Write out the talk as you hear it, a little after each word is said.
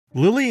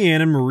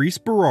Liliane and Maurice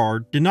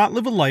Barrard did not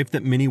live a life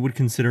that many would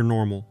consider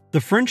normal. The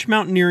French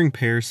mountaineering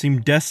pair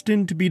seemed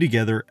destined to be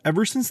together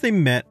ever since they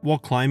met while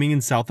climbing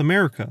in South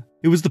America.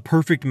 It was the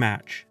perfect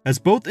match, as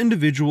both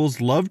individuals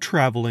loved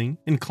traveling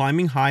and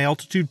climbing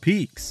high-altitude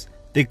peaks.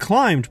 They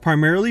climbed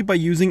primarily by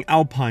using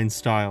alpine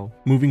style,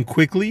 moving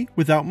quickly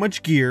without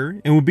much gear,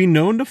 and would be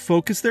known to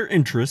focus their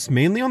interests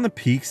mainly on the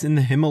peaks in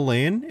the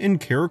Himalayan and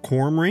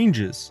Karakoram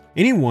ranges.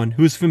 Anyone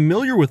who is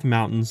familiar with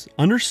mountains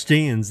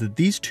understands that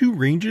these two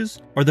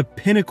ranges are the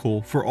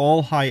pinnacle for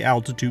all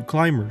high-altitude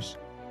climbers,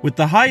 with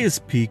the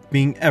highest peak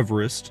being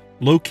Everest,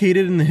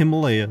 located in the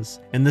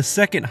Himalayas, and the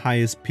second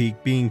highest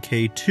peak being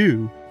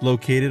K2,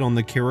 located on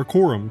the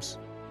Karakorams.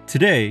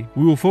 Today,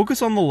 we will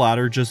focus on the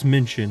latter just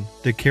mentioned,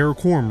 the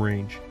Karakoram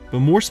range, but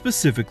more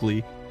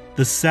specifically,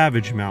 the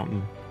Savage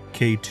Mountain,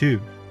 K2.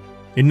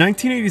 In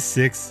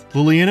 1986,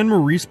 Liliane and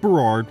Maurice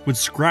Barrard would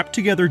scrap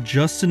together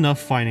just enough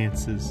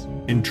finances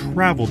and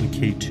travel to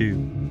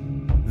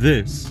K2.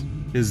 This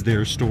is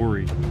their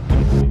story.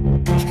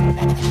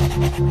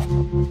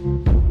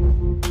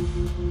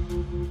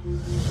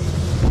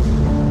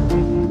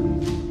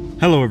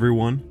 Hello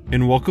everyone,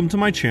 and welcome to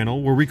my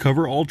channel where we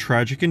cover all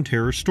tragic and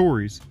terror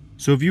stories.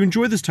 So if you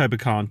enjoy this type of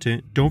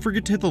content, don't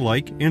forget to hit the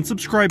like and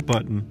subscribe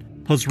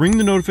button, plus ring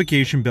the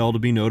notification bell to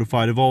be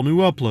notified of all new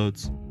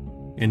uploads.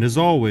 And as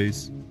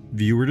always,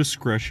 viewer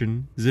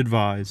discretion is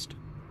advised.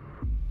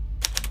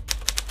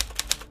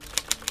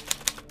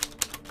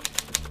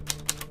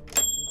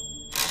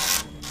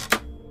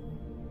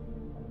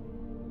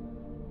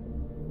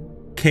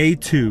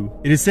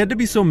 K2. It is said to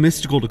be so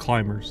mystical to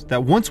climbers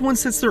that once one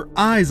sets their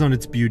eyes on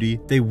its beauty,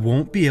 they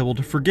won't be able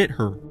to forget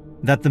her.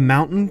 That the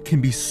mountain can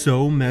be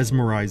so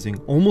mesmerizing,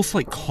 almost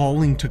like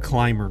calling to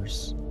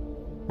climbers.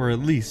 Or at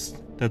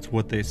least, that's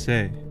what they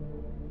say.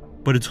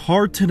 But it's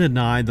hard to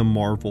deny the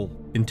marvel,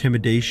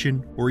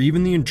 intimidation, or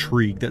even the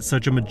intrigue that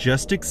such a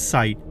majestic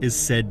sight is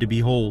said to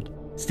behold.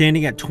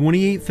 Standing at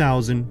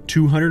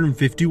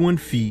 28,251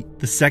 feet,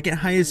 the second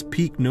highest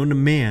peak known to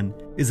man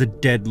is a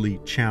deadly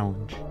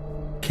challenge.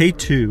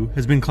 K2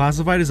 has been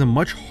classified as a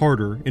much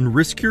harder and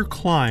riskier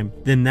climb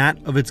than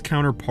that of its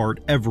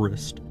counterpart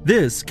Everest.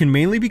 This can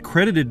mainly be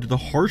credited to the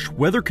harsh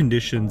weather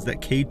conditions that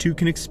K2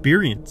 can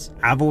experience.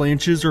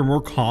 Avalanches are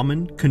more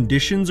common,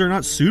 conditions are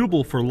not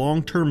suitable for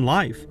long-term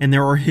life, and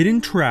there are hidden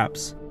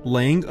traps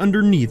laying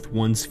underneath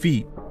one's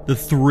feet. The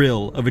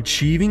thrill of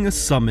achieving a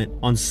summit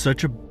on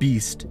such a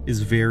beast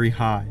is very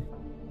high,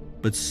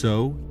 but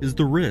so is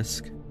the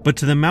risk. But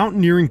to the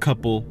mountaineering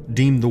couple,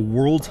 deemed the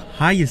world's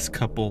highest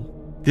couple,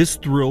 this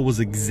thrill was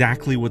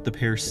exactly what the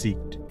pair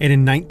sought. And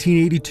in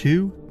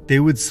 1982,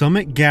 they would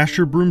summit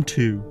Gasherbrum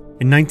 2.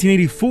 In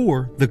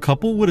 1984, the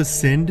couple would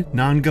ascend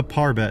Nanga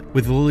Parbat,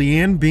 with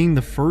Liliane being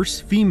the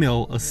first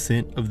female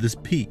ascent of this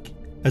peak,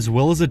 as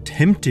well as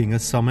attempting a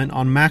summit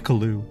on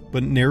Makalu,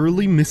 but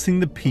narrowly missing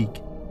the peak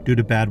due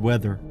to bad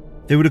weather.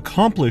 They would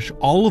accomplish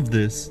all of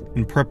this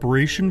in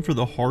preparation for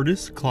the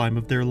hardest climb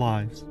of their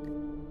lives,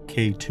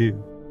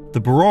 K2. The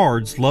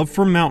Barrards' love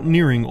for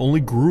mountaineering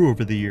only grew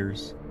over the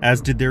years,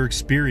 as did their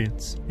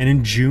experience, and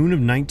in June of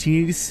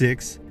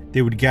 1986,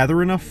 they would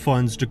gather enough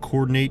funds to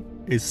coordinate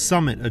a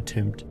summit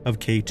attempt of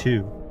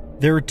K2.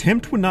 Their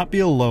attempt would not be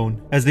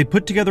alone, as they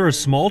put together a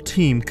small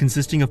team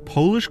consisting of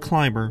Polish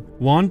climber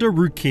Wanda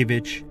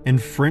Rutkiewicz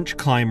and French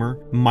climber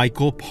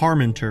Michael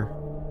Parmenter.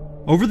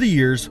 Over the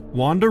years,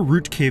 Wanda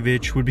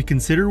Rutkiewicz would be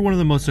considered one of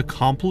the most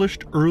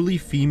accomplished early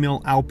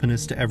female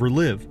alpinists to ever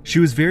live. She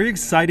was very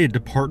excited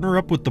to partner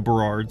up with the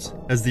Barrards,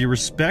 as the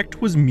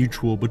respect was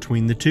mutual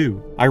between the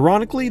two.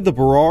 Ironically, the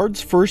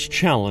Barrards' first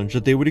challenge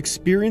that they would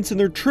experience in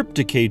their trip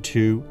to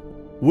K2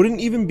 wouldn't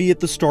even be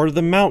at the start of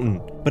the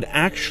mountain, but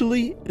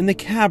actually in the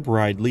cab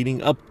ride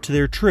leading up to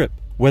their trip.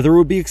 Whether it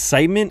would be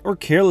excitement or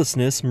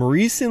carelessness,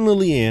 Maurice and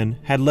Liliane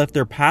had left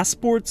their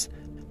passports,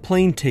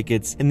 plane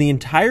tickets, and the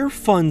entire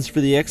funds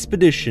for the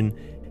expedition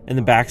in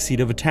the backseat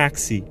of a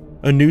taxi.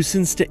 A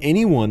nuisance to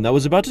anyone that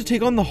was about to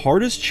take on the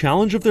hardest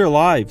challenge of their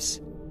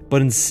lives.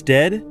 But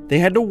instead, they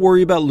had to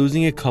worry about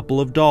losing a couple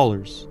of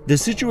dollars. The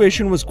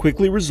situation was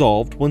quickly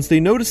resolved once they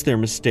noticed their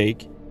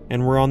mistake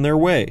and were on their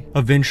way.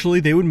 Eventually,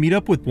 they would meet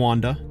up with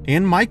Wanda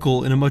and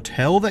Michael in a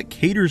motel that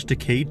caters to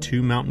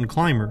K2 mountain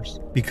climbers.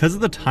 Because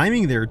of the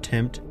timing of their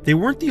attempt, they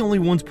weren't the only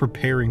ones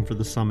preparing for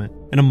the summit.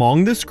 And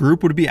among this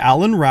group would be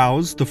Alan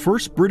Rouse, the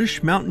first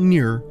British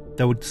mountaineer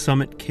that would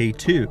summit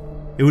K2.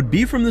 It would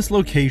be from this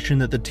location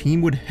that the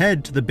team would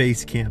head to the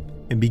base camp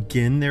and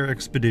begin their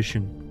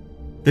expedition.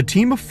 The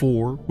team of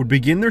 4 would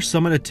begin their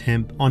summit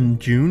attempt on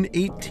June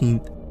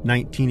 18th,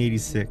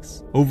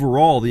 1986.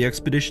 Overall, the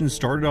expedition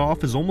started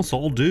off as almost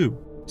all due,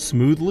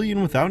 smoothly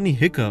and without any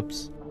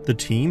hiccups. The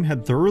team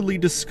had thoroughly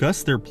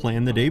discussed their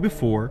plan the day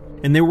before,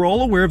 and they were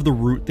all aware of the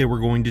route they were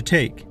going to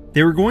take.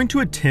 They were going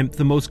to attempt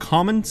the most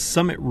common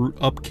summit route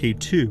up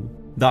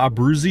K2, the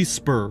Abruzzi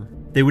Spur.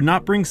 They would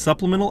not bring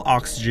supplemental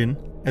oxygen,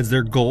 as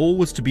their goal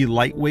was to be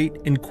lightweight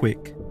and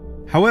quick.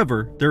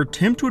 However, their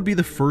attempt would be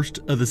the first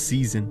of the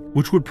season,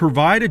 which would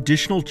provide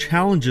additional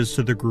challenges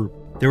to the group.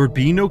 There would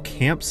be no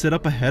camp set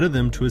up ahead of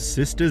them to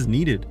assist as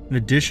needed, and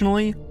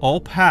additionally,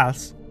 all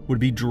paths would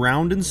be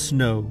drowned in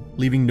snow,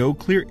 leaving no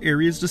clear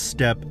areas to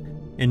step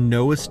and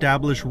no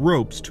established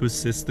ropes to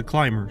assist the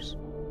climbers.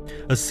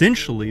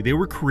 Essentially, they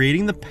were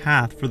creating the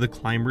path for the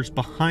climbers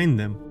behind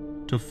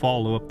them to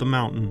follow up the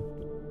mountain.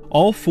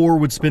 All four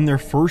would spend their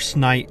first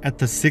night at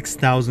the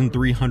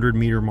 6,300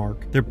 meter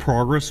mark. Their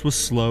progress was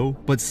slow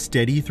but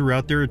steady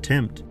throughout their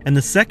attempt, and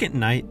the second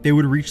night they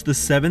would reach the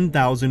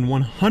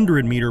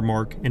 7,100 meter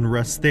mark and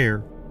rest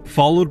there,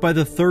 followed by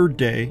the third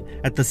day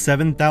at the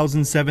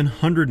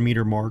 7,700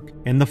 meter mark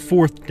and the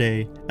fourth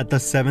day at the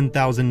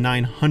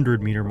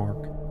 7,900 meter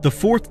mark. The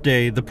fourth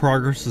day, the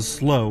progress was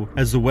slow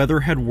as the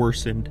weather had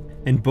worsened,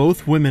 and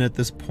both women at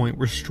this point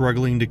were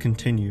struggling to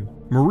continue.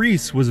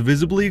 Maurice was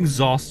visibly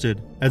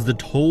exhausted as the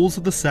tolls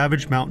of the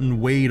savage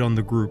mountain weighed on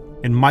the group,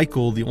 and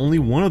Michael, the only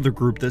one of the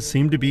group that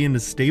seemed to be in a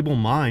stable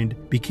mind,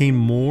 became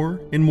more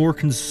and more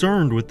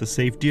concerned with the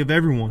safety of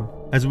everyone,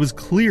 as it was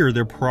clear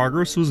their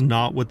progress was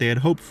not what they had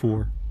hoped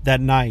for. That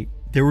night,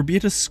 there would be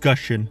a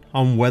discussion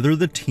on whether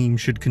the team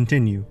should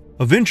continue.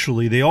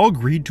 Eventually, they all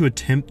agreed to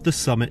attempt the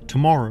summit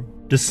tomorrow.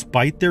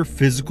 Despite their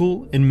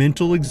physical and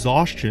mental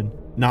exhaustion,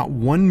 not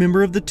one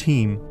member of the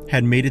team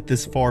had made it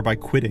this far by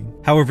quitting.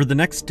 However, the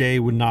next day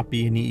would not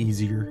be any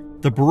easier.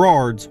 The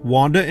Barrards,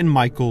 Wanda and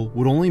Michael,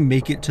 would only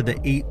make it to the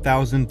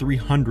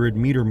 8,300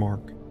 meter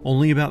mark,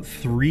 only about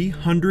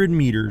 300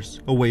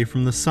 meters away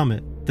from the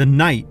summit. The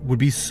night would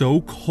be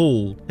so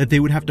cold that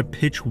they would have to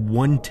pitch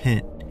one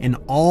tent and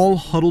all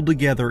huddle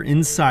together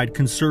inside,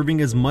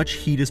 conserving as much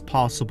heat as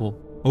possible.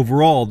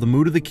 Overall, the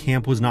mood of the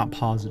camp was not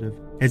positive,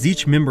 as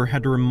each member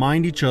had to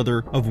remind each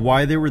other of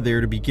why they were there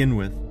to begin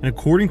with. And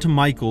according to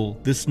Michael,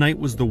 this night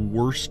was the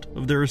worst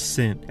of their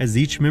ascent, as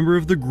each member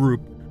of the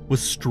group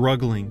was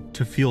struggling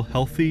to feel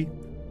healthy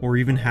or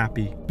even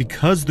happy.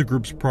 Because the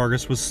group's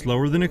progress was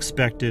slower than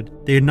expected,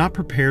 they had not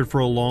prepared for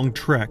a long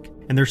trek,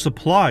 and their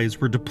supplies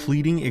were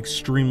depleting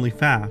extremely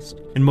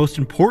fast. And most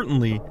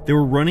importantly, they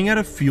were running out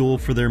of fuel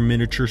for their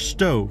miniature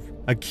stove,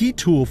 a key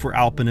tool for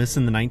alpinists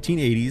in the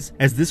 1980s,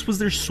 as this was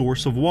their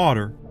source of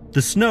water.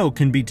 The snow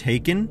can be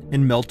taken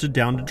and melted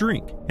down to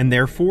drink, and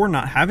therefore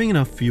not having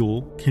enough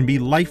fuel can be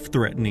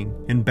life-threatening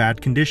in bad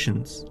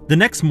conditions. The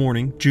next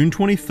morning, June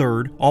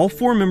 23rd, all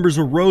four members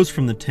arose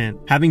from the tent,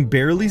 having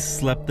barely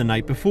slept the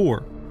night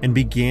before, and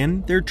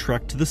began their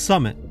trek to the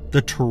summit.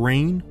 The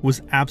terrain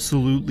was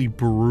absolutely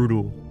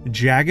brutal.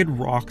 Jagged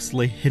rocks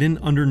lay hidden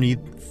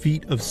underneath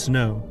feet of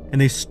snow, and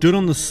they stood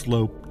on the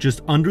slope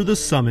just under the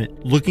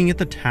summit, looking at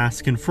the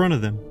task in front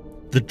of them.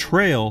 The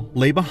trail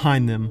lay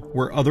behind them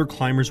where other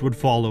climbers would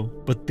follow,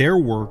 but their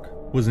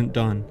work wasn't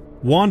done.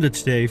 Wanda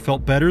today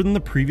felt better than the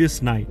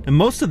previous night, and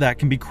most of that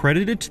can be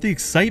credited to the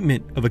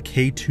excitement of a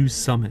K2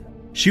 summit.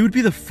 She would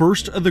be the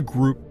first of the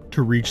group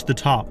to reach the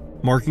top,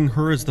 marking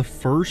her as the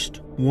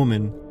first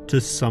woman to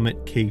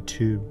summit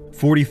K2.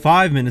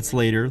 45 minutes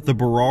later, the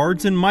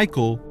Barrards and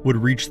Michael would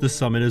reach the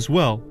summit as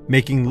well,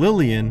 making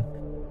Liliane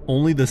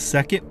only the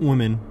second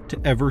woman to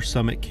ever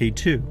summit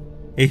K2.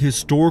 A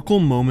historical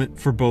moment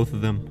for both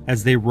of them,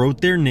 as they wrote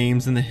their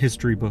names in the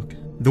history book.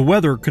 The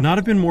weather could not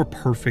have been more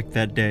perfect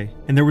that day,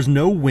 and there was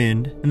no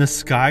wind, and the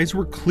skies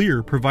were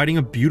clear, providing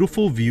a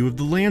beautiful view of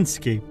the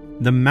landscape.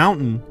 The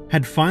mountain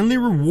had finally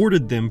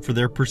rewarded them for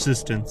their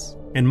persistence,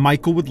 and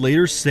Michael would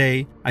later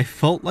say, "I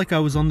felt like I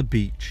was on the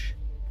beach,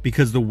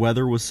 because the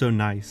weather was so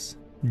nice."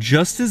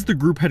 Just as the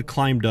group had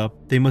climbed up,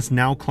 they must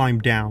now climb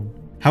down.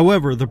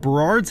 However, the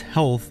Barrards'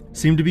 health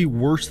seemed to be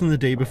worse than the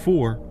day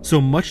before, so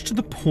much to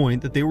the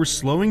point that they were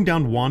slowing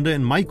down Wanda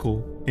and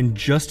Michael, and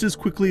just as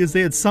quickly as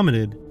they had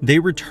summited, they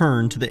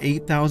returned to the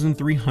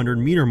 8,300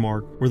 meter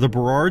mark, where the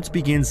Barrards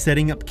began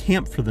setting up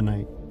camp for the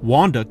night.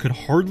 Wanda could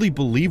hardly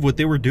believe what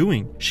they were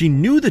doing. She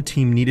knew the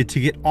team needed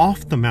to get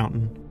off the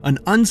mountain. An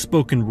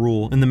unspoken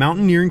rule in the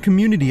mountaineering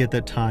community at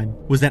that time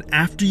was that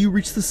after you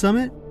reach the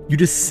summit, you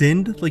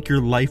descend like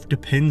your life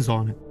depends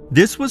on it.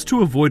 This was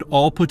to avoid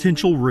all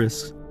potential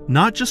risks,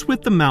 not just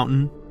with the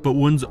mountain, but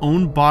one's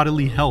own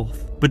bodily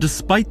health. But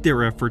despite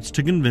their efforts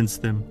to convince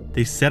them,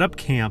 they set up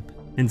camp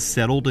and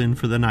settled in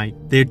for the night.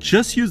 They had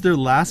just used their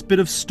last bit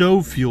of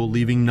stove fuel,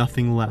 leaving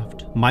nothing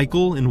left.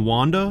 Michael and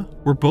Wanda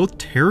were both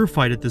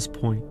terrified at this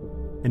point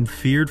and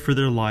feared for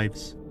their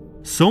lives.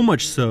 So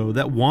much so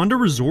that Wanda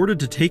resorted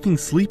to taking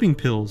sleeping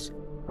pills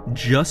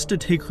just to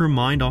take her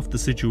mind off the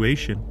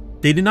situation.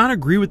 They did not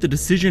agree with the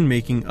decision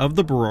making of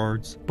the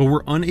Barrards, but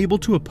were unable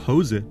to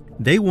oppose it.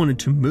 They wanted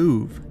to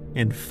move,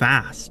 and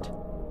fast.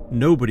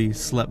 Nobody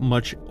slept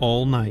much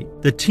all night.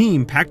 The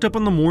team packed up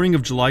on the morning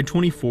of July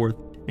 24th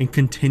and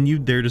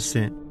continued their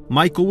descent.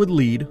 Michael would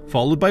lead,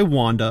 followed by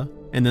Wanda,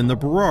 and then the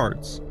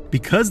Barrards.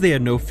 Because they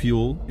had no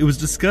fuel, it was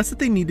discussed that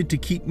they needed to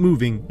keep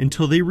moving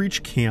until they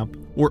reached camp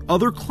or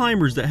other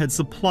climbers that had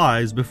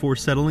supplies before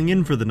settling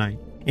in for the night.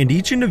 And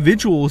each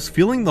individual was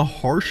feeling the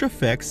harsh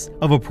effects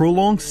of a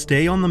prolonged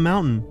stay on the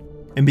mountain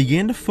and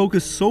began to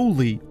focus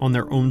solely on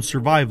their own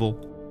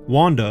survival.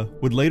 Wanda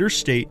would later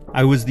state,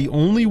 "I was the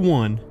only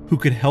one who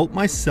could help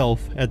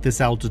myself at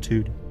this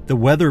altitude. The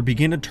weather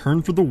began to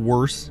turn for the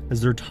worse as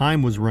their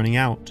time was running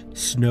out.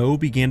 Snow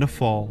began to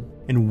fall,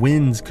 and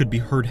winds could be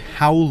heard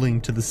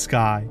howling to the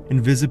sky,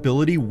 and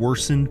visibility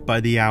worsened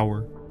by the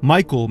hour.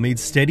 Michael made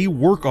steady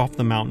work off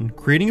the mountain,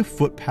 creating a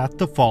footpath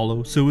to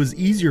follow so it was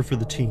easier for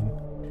the team.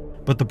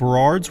 But the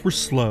Barrards were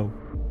slow,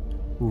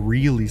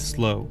 really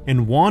slow,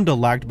 and Wanda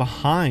lagged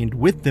behind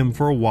with them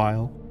for a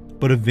while,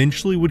 but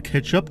eventually would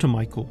catch up to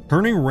Michael.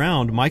 Turning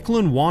around, Michael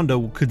and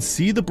Wanda could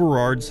see the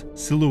Barrards'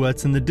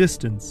 silhouettes in the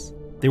distance.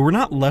 They were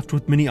not left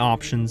with many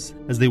options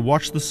as they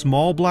watched the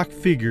small black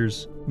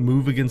figures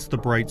move against the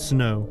bright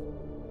snow.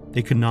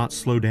 They could not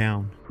slow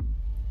down.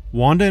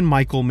 Wanda and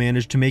Michael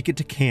managed to make it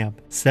to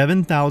camp,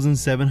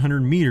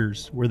 7,700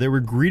 meters, where they were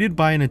greeted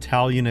by an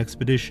Italian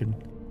expedition.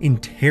 In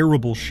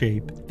terrible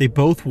shape, they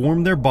both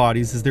warmed their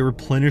bodies as they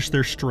replenished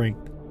their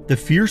strength. The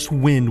fierce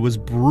wind was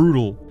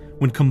brutal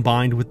when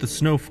combined with the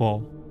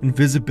snowfall, and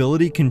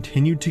visibility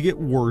continued to get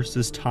worse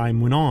as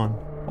time went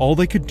on. All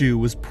they could do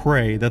was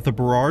pray that the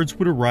Barrards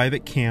would arrive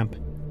at camp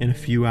in a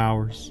few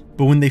hours.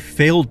 But when they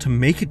failed to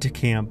make it to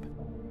camp,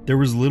 there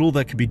was little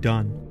that could be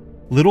done.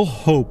 Little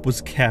hope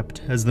was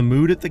kept as the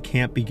mood at the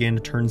camp began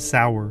to turn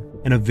sour,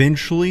 and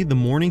eventually the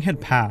morning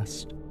had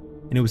passed,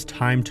 and it was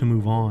time to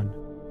move on.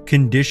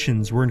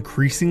 Conditions were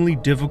increasingly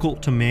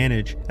difficult to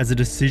manage as a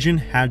decision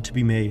had to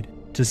be made,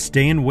 to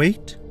stay and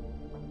wait,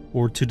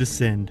 or to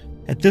descend.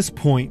 At this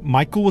point,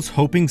 Michael was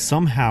hoping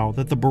somehow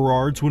that the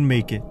Barrards would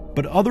make it,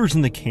 but others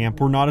in the camp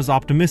were not as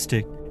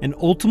optimistic, and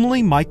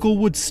ultimately Michael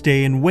would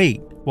stay and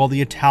wait, while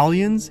the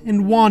Italians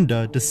and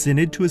Wanda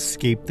descended to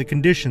escape the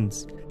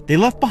conditions. They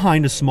left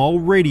behind a small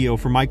radio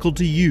for Michael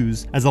to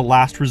use as a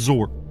last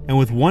resort, and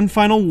with one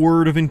final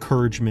word of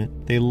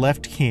encouragement, they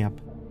left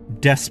camp,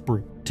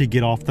 desperate to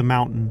get off the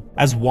mountain.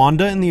 As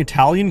Wanda and the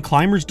Italian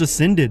climbers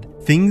descended,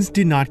 things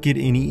did not get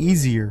any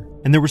easier,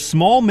 and there were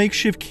small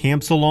makeshift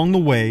camps along the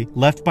way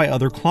left by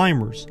other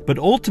climbers, but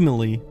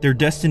ultimately their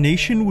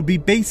destination would be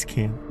base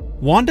camp.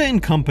 Wanda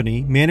and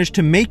company managed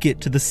to make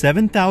it to the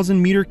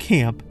 7,000-meter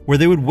camp where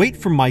they would wait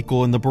for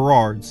Michael and the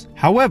Barrards.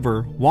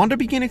 However, Wanda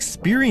began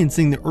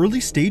experiencing the early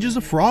stages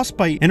of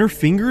frostbite in her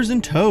fingers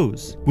and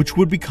toes, which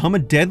would become a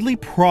deadly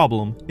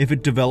problem if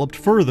it developed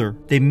further.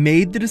 They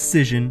made the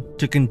decision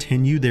to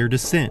continue their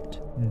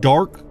descent.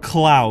 Dark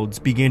clouds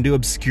began to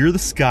obscure the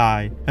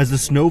sky as the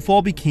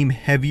snowfall became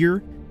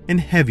heavier and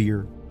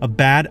heavier, a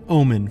bad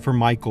omen for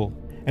Michael,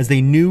 as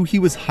they knew he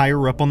was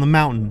higher up on the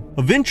mountain.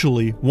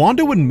 Eventually,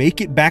 Wanda would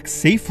make it back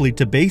safely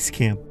to base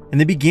camp, and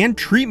they began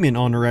treatment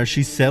on her as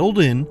she settled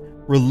in,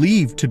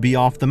 relieved to be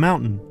off the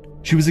mountain.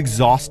 She was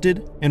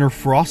exhausted, and her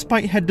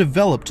frostbite had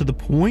developed to the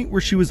point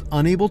where she was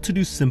unable to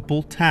do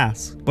simple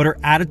tasks. But her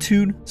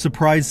attitude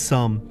surprised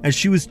some, as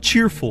she was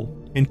cheerful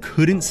and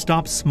couldn't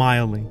stop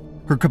smiling.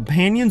 Her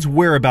companions'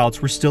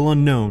 whereabouts were still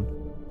unknown,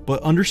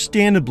 but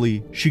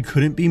understandably, she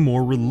couldn't be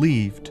more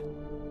relieved.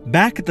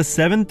 Back at the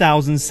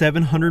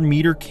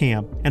 7,700-meter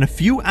camp, and a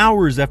few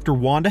hours after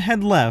Wanda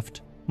had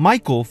left,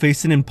 Michael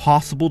faced an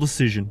impossible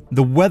decision.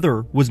 The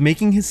weather was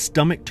making his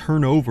stomach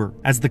turn over,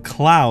 as the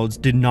clouds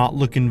did not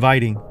look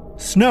inviting.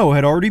 Snow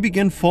had already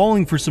begun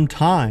falling for some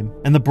time,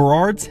 and the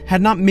Barrards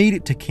had not made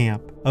it to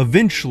camp.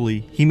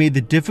 Eventually, he made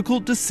the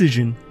difficult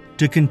decision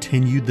to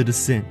continue the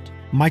descent.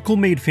 Michael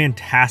made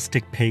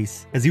fantastic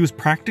pace, as he was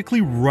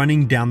practically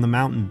running down the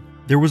mountain.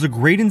 There was a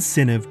great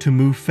incentive to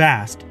move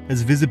fast,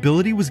 as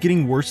visibility was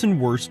getting worse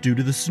and worse due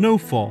to the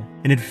snowfall,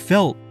 and it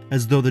felt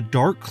as though the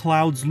dark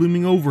clouds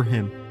looming over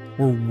him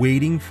were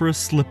waiting for a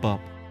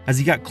slip-up. As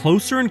he got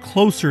closer and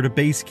closer to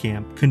base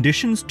camp,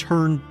 conditions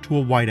turned to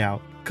a whiteout.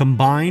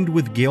 Combined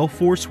with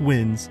gale-force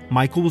winds,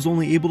 Michael was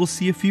only able to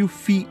see a few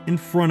feet in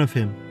front of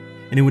him,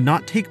 and it would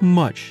not take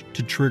much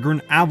to trigger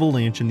an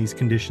avalanche in these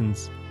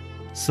conditions,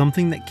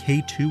 something that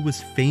K2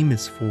 was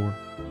famous for.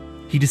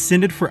 He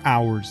descended for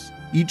hours,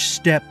 each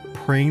step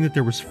praying that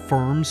there was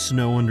firm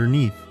snow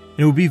underneath. And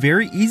it would be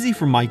very easy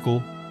for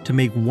Michael to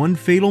make one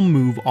fatal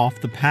move off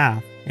the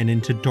path and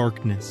into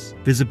darkness.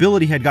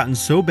 Visibility had gotten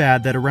so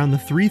bad that around the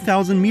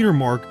 3,000-meter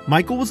mark,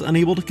 Michael was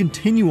unable to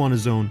continue on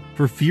his own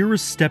for fear of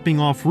stepping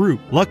off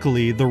route.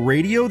 Luckily, the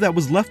radio that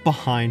was left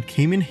behind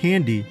came in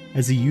handy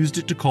as he used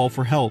it to call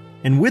for help.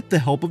 And with the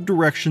help of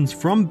directions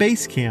from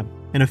base camp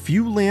and a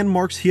few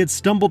landmarks he had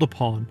stumbled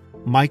upon,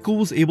 Michael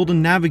was able to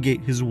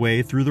navigate his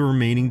way through the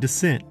remaining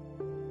descent.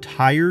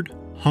 Tired,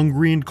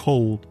 hungry, and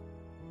cold,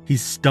 he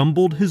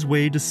stumbled his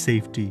way to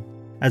safety.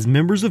 As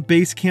members of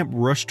base camp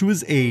rushed to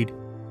his aid,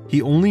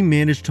 he only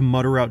managed to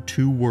mutter out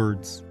two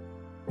words: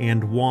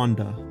 "And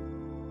Wanda."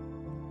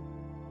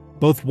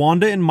 Both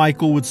Wanda and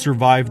Michael would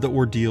survive the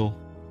ordeal,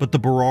 but the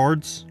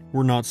Barrards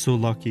were not so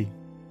lucky.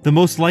 The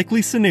most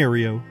likely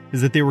scenario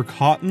is that they were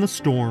caught in the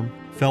storm,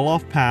 fell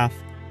off path,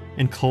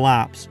 and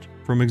collapsed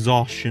from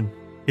exhaustion.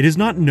 It is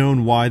not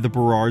known why the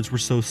Barrards were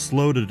so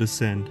slow to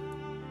descend.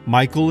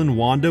 Michael and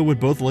Wanda would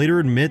both later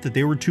admit that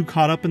they were too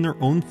caught up in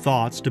their own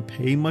thoughts to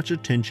pay much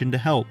attention to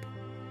help.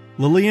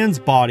 Liliane's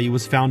body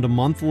was found a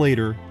month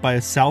later by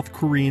a South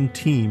Korean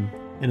team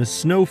in a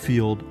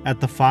snowfield at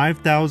the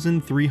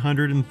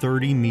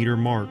 5,330-meter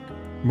mark.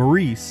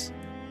 Maurice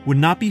would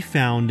not be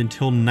found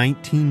until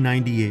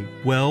 1998,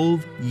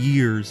 12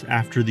 years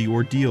after the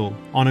ordeal,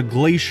 on a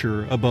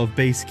glacier above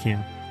base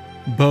camp.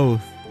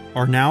 Both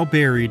are now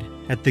buried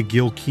at the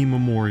Gilkey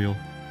Memorial.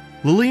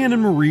 Liliane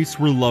and Maurice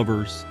were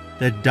lovers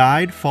that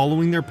died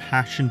following their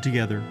passion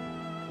together,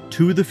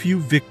 two of the few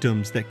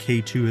victims that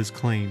K2 has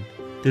claimed.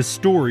 This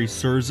story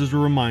serves as a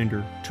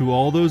reminder to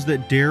all those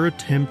that dare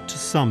attempt to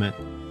summit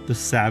the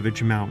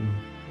savage mountain.